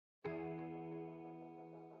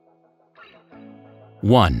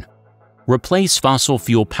1. Replace fossil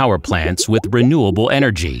fuel power plants with renewable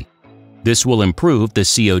energy. This will improve the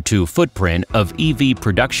CO2 footprint of EV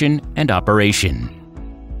production and operation.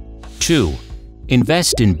 2.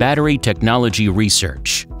 Invest in battery technology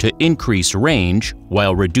research to increase range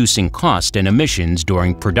while reducing cost and emissions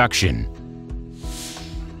during production.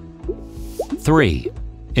 3.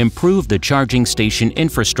 Improve the charging station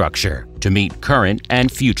infrastructure to meet current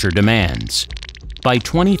and future demands. By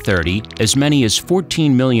 2030, as many as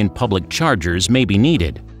 14 million public chargers may be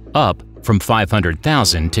needed, up from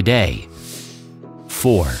 500,000 today.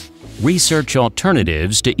 4. Research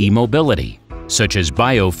alternatives to e-mobility, such as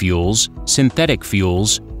biofuels, synthetic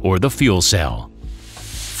fuels, or the fuel cell.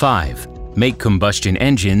 5. Make combustion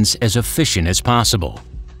engines as efficient as possible.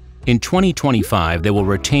 In 2025, they will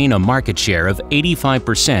retain a market share of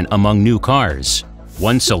 85% among new cars.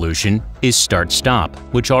 One solution is start-stop,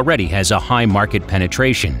 which already has a high market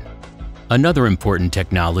penetration. Another important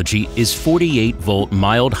technology is 48-volt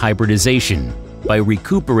mild hybridization. By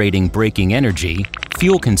recuperating braking energy,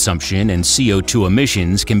 fuel consumption and CO2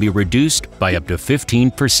 emissions can be reduced by up to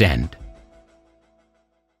 15%.